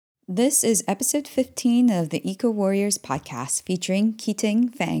This is episode 15 of the Eco Warriors podcast featuring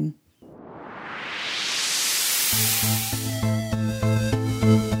Qiting, Fang.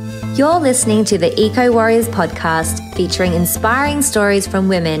 You're listening to the Eco Warriors podcast featuring inspiring stories from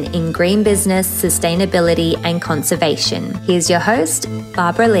women in green business, sustainability, and conservation. Here's your host,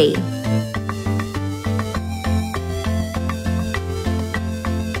 Barbara Lee.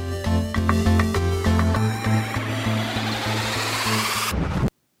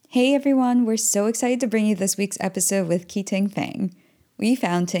 Hey everyone, we're so excited to bring you this week's episode with Qiting Fang. We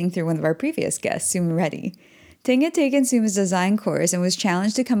found Ting through one of our previous guests, Suma Reddy. Ting had taken Suma's design course and was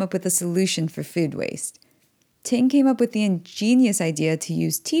challenged to come up with a solution for food waste. Ting came up with the ingenious idea to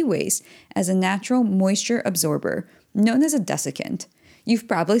use tea waste as a natural moisture absorber, known as a desiccant. You've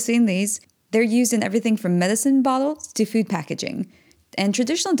probably seen these. They're used in everything from medicine bottles to food packaging. And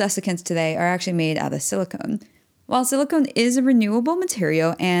traditional desiccants today are actually made out of silicone. While silicone is a renewable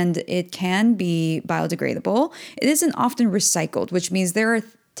material and it can be biodegradable, it isn't often recycled, which means there are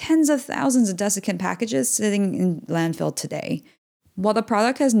tens of thousands of desiccant packages sitting in landfill today. While the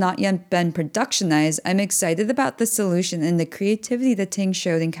product has not yet been productionized, I'm excited about the solution and the creativity that Ting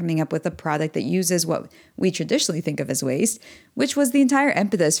showed in coming up with a product that uses what we traditionally think of as waste, which was the entire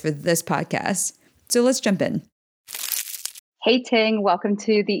impetus for this podcast. So let's jump in. Hey Ting, welcome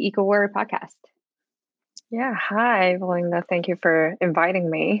to the Eco Warrior podcast. Yeah, hi, Belinda. Thank you for inviting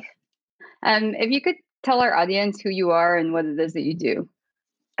me. If you could tell our audience who you are and what it is that you do.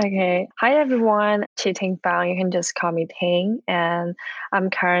 Okay. Hi, everyone. Qiting Fang. You can just call me Ting. And I'm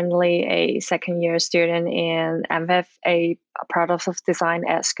currently a second-year student in MFA Product of Design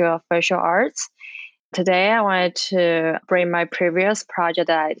at School of Visual Arts. Today, I wanted to bring my previous project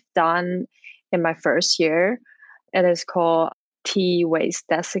that I've done in my first year. It is called Tea Waste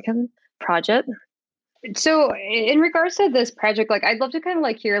Desiccant Project. So in regards to this project, I'd love to kind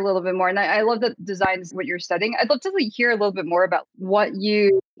of hear a little bit more. And I love that design is what you're studying. I'd love to hear a little bit more about what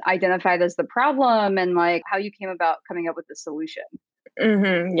you identified as the problem and how you came about coming up with the solution.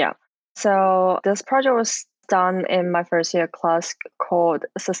 Yeah. So this project was done in my first year class called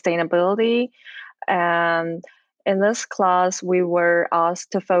Sustainability. And in this class, we were asked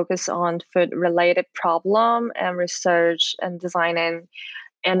to focus on food-related problem and research and designing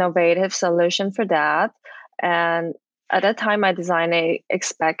innovative solution for that. And at that time, I designed a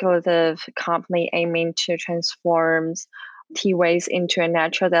speculative company aiming to transform tea waste into a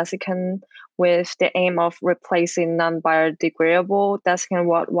natural desiccant with the aim of replacing non-biodegradable desiccant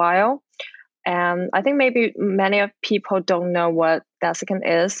worldwide. And I think maybe many of people don't know what desiccant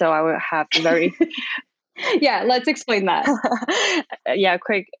is, so I will have a very Yeah, let's explain that.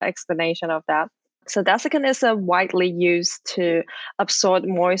 Quick explanation of that. So desiccant is widely used to absorb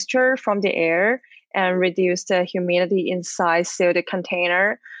moisture from the air and reduce the humidity inside sealed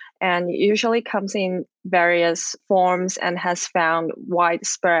container, and usually comes in various forms and has found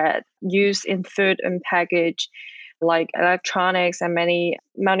widespread use in food and package like electronics and many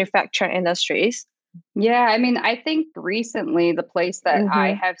manufacturing industries. Yeah, I think recently the place that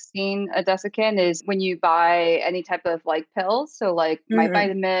I have seen a desiccant is when you buy any type of pills. So my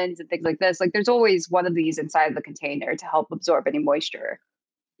vitamins and things like this, there's always one of these inside the container to help absorb any moisture.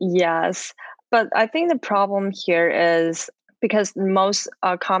 Yes, but I think the problem here is because most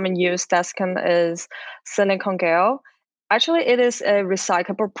common use desiccant is silicone gel. Actually, it is a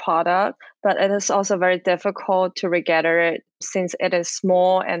recyclable product, but it is also very difficult to regather it since it is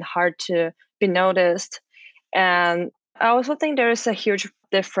small and hard to be noticed. And I also think there is a huge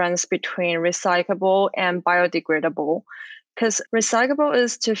difference between recyclable and biodegradable, because recyclable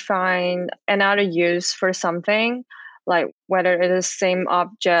is to find another use for something, like whether it is same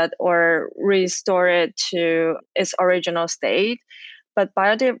object or restore it to its original state. But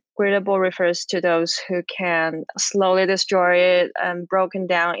biodegradable refers to those who can slowly destroy it and broken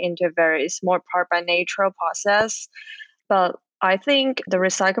down into a very small part by natural process. But I think the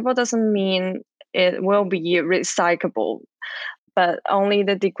recyclable doesn't mean it will be recyclable, but only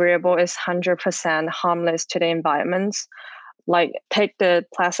the degradable is 100% harmless to the environment. Like take the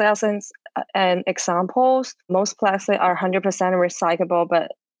plastic as an examples. Most plastic are 100% recyclable,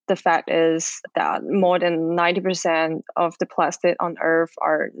 but the fact is that more than 90% of the plastic on Earth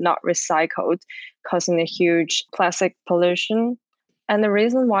are not recycled, causing a huge plastic pollution. And the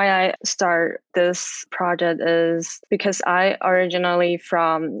reason why I start this project is because I originally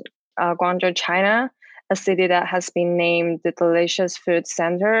from Guangzhou, China, a city that has been named the Delicious Food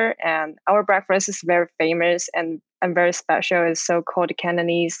Center. And our breakfast is very famous and very special. It's so-called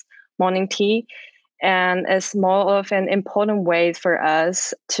Cantonese morning tea. And it's more of an important way for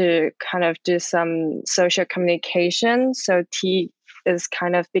us to kind of do some social communication. So tea is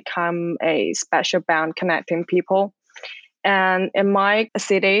kind of become a special bond connecting people. And in my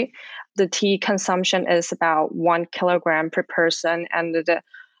city, the tea consumption is about 1 kilogram per person, and the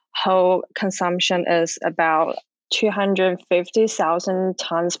whole consumption is about 250,000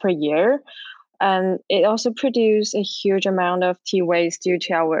 tons per year. And it also produces a huge amount of tea waste due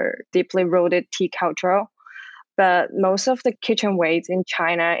to our deeply rooted tea culture. But most of the kitchen waste in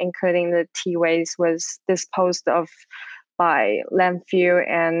China, including the tea waste, was disposed of by landfill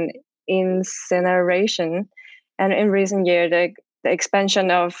and incineration. And in recent years, the expansion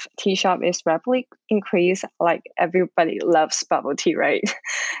of tea shop is rapidly increased. Like everybody loves bubble tea, right?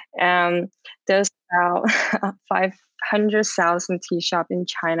 There's about 500,000 tea shop in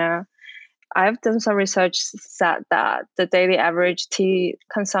China. I've done some research said that the daily average tea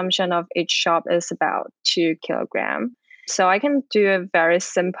consumption of each shop is about 2 kilogram. So I can do a very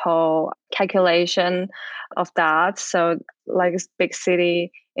simple calculation of that. So like a big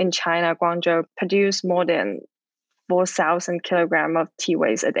city in China, Guangzhou, produce more than 4,000 kilogram of tea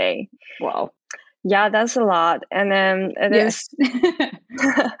waste a day. Wow. Yeah, that's a lot. And then Yes.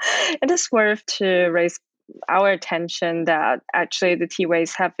 it is worth to raise our attention that actually the tea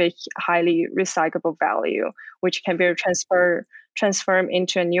waste have a highly recyclable value, which can be transformed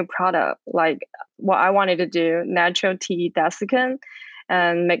into a new product. Like what I wanted to do, natural tea desiccant,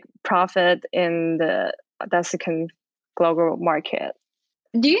 and make profit in the desiccant global market.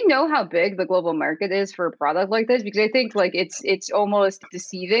 Do you know how big the global market is for a product like this? Because I think like it's almost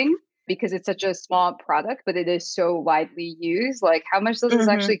deceiving because it's such a small product, but it is so widely used. Like how much does this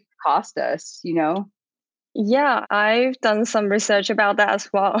actually cost us, you know? Yeah, I've done some research about that as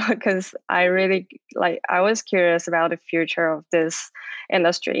well because I was curious about the future of this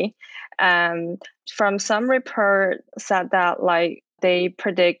industry. And from some report said that like they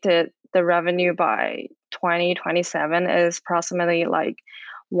predicted the revenue by 2027 is approximately like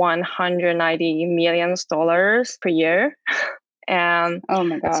 $190 million per year. And Oh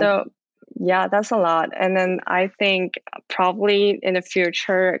my gosh. so yeah, that's a lot. And then I think probably in the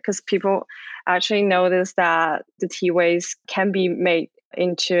future, because people actually notice that the tea waste can be made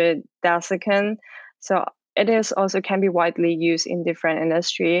into desiccant. So it is also can be widely used in different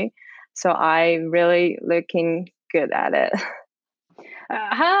industry. So I really looking good at it.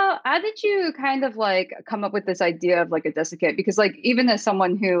 How did you kind of like come up with this idea of like a desiccant? Because like even as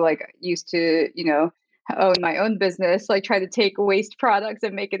someone who like used to, you know, own my own business, like try to take waste products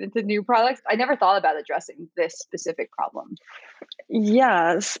and make it into new products, I never thought about addressing this specific problem.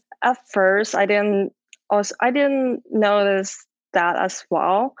 Yes, at first I didn't notice that as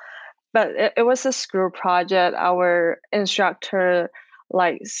well, but it was a school project. Our instructor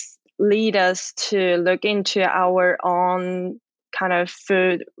lead us to look into our own kind of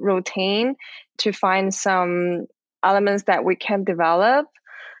food routine to find some elements that we can develop.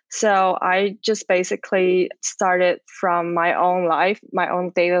 So I just basically started from my own life, my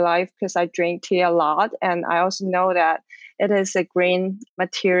own daily life, because I drink tea a lot. And I also know that it is a green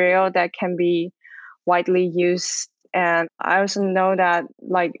material that can be widely used. And I also know that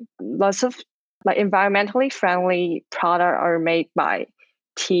like lots of like environmentally friendly products are made by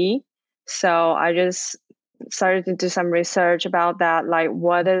tea. So I just started to do some research about that, like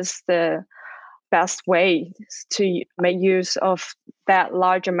what is the best way to make use of that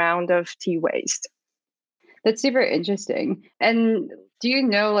large amount of tea waste. That's super interesting. And do you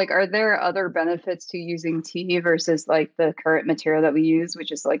know, like, are there other benefits to using tea versus like the current material that we use,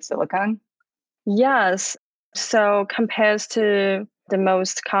 which is like silicone? Yes. So compared to the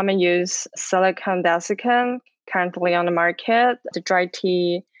most common use silicone desiccant currently on the market, the dry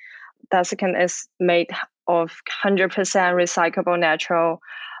tea desiccant is made of 100% recyclable natural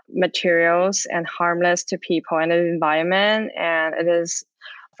materials and harmless to people and the environment. And it is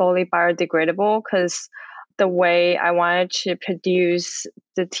fully biodegradable because the way I wanted to produce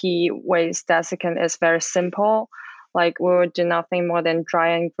the tea waste desiccant is very simple. Like we will do nothing more than dry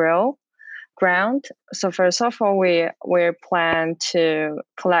and grill ground. So first of all, we plan to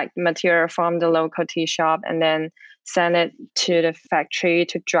collect material from the local tea shop and then send it to the factory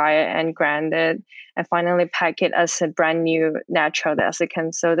to dry it and grind it, and finally pack it as a brand new natural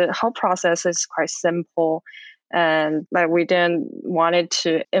desiccant. So the whole process is quite simple, and like we didn't want it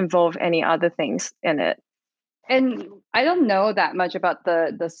to involve any other things in it. And I don't know that much about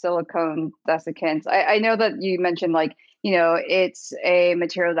the silicone desiccants. I know that you mentioned like, you know, it's a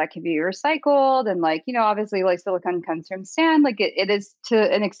material that can be recycled and like, you know, obviously like silicone comes from sand, like it is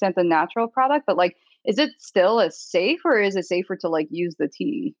to an extent a natural product, but like is it still as safe or is it safer to like use the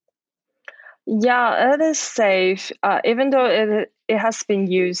tea? Yeah, it is safe, even though it has been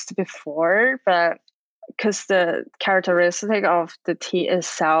used before, but because the characteristic of the tea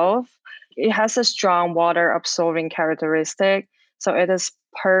itself, it has a strong water absorbing characteristic. So it is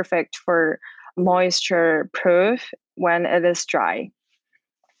perfect for moisture proof when it is dry.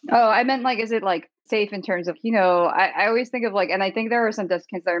 Oh, I meant like, is it like safe in terms of, I always think of like, and I think there are some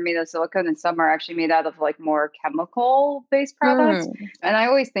desiccants that are made of silicone and some are actually made out of like more chemical based products. And I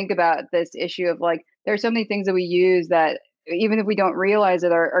always think about this issue of like, there's so many things that we use that even if we don't realize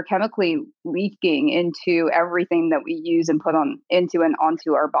it are chemically leaking into everything that we use and put on into and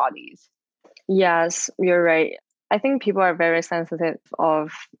onto our bodies. Yes, you're right. I think people are very sensitive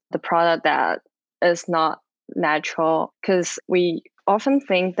of the product that is not natural because we often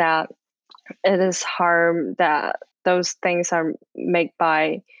think that it is harm that those things are made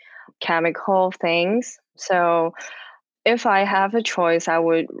by chemical things. So if I have a choice, I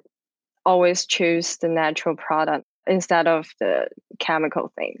would always choose the natural product instead of the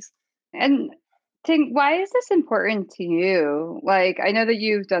chemical things. And Ting, why is this important to you? Like, I know that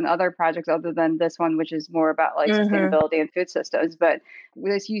you've done other projects other than this one, which is more about like sustainability and food systems, but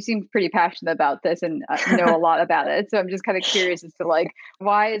you seem pretty passionate about this and know a lot about it. So I'm just kind of curious as to like,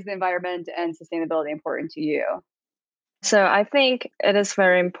 why is the environment and sustainability important to you? So I think it is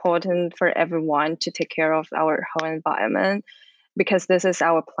very important for everyone to take care of our whole environment because this is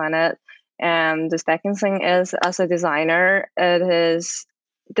our planet. And the second thing is, as a designer,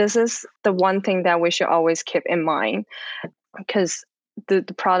 this is the one thing that we should always keep in mind because the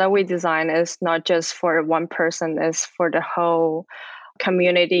product we design is not just for one person, it's for the whole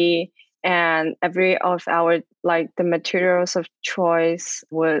community, and every of our like the materials of choice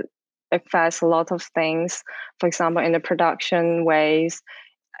would affect a lot of things, for example in the production ways,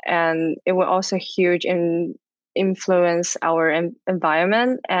 and it will also huge in influence our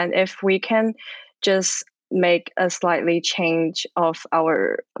environment. And if we can just make a slightly change of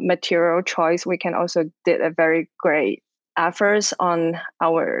our material choice, we can also did a very great efforts on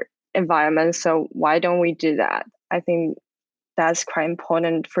our environment. So why don't we do that? I think that's quite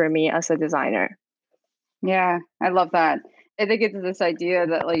important for me as a designer. Yeah, I love that. I think it's this idea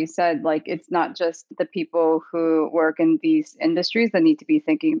that, like you said, like it's not just the people who work in these industries that need to be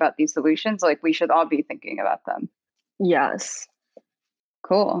thinking about these solutions. Like we should all be thinking about them. Yes.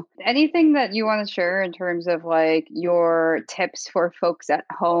 Cool. Anything that you want to share in terms of like your tips for folks at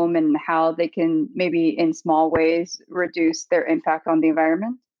home and how they can maybe in small ways reduce their impact on the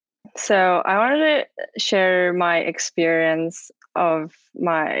environment? So I wanted to share my experience of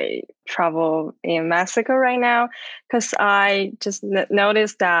my travel in Mexico right now because I just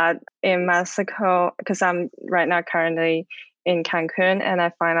noticed that in Mexico, because I'm right now currently in Cancun, and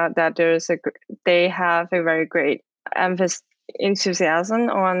I find out that they have a very great emphasis enthusiasm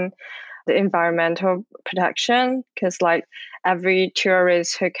on the environmental protection because like every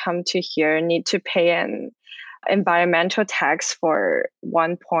tourist who come to here need to pay an environmental tax for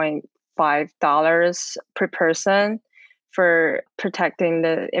 $1.5 per person for protecting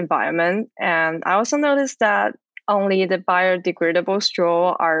the environment. And I also noticed that only the biodegradable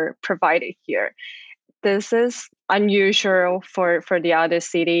straw are provided here. This is unusual for the other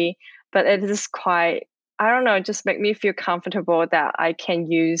city, but it is quite, I don't know, just make me feel comfortable that I can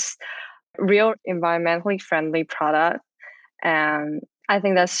use real environmentally friendly product. And I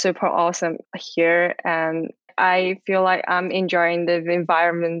think that's super awesome here. And I feel like I'm enjoying the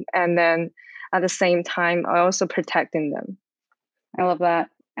environment and then at the same time, I also protecting them. I love that.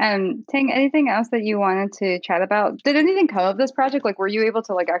 And Ting, anything else that you wanted to chat about? Did anything come of this project? Like, were you able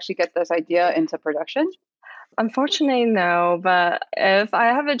to like actually get this idea into production? Unfortunately, no, but if I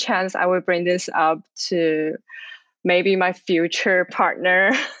have a chance, I would bring this up to maybe my future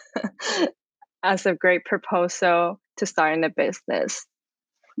partner as a great proposal to start in a business.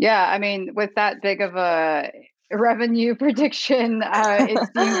 Yeah, I mean, with that big of a revenue prediction, it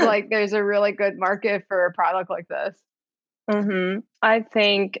seems like there's a really good market for a product like this. I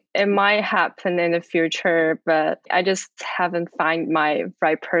think it might happen in the future, but I just haven't found my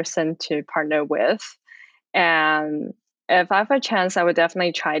right person to partner with. And if I have a chance, I would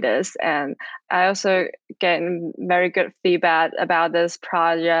definitely try this. And I also get very good feedback about this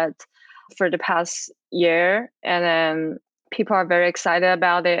project for the past year. And then people are very excited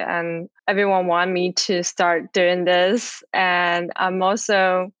about it, and everyone want me to start doing this. And I'm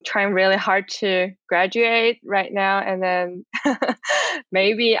also trying really hard to graduate right now. And then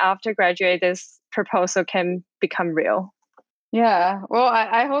maybe after graduate, this proposal can become real. Yeah, well,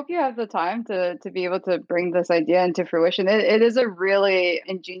 I hope you have the time to be able to bring this idea into fruition. It is a really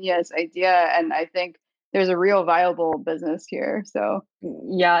ingenious idea, and I think there's a real viable business here. So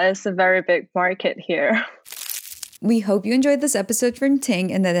Yeah, it's a very big market here. We hope you enjoyed this episode from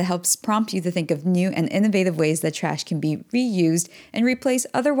Ting and that it helps prompt you to think of new and innovative ways that trash can be reused and replace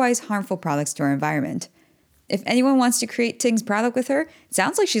otherwise harmful products to our environment. If anyone wants to create Ting's product with her, it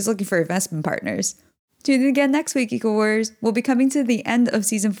sounds like she's looking for investment partners. Tune in again next week, Eco Warriors. We'll be coming to the end of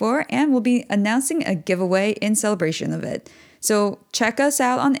season 4 and we'll be announcing a giveaway in celebration of it. So check us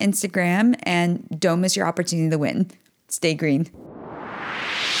out on Instagram and don't miss your opportunity to win. Stay green.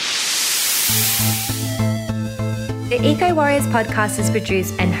 The Eco Warriors podcast is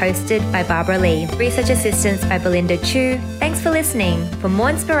produced and hosted by Barbara Lee. Research assistance by Belinda Chu. Thanks for listening. For more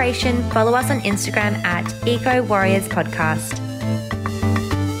inspiration, follow us on Instagram at Eco Warriors Podcast.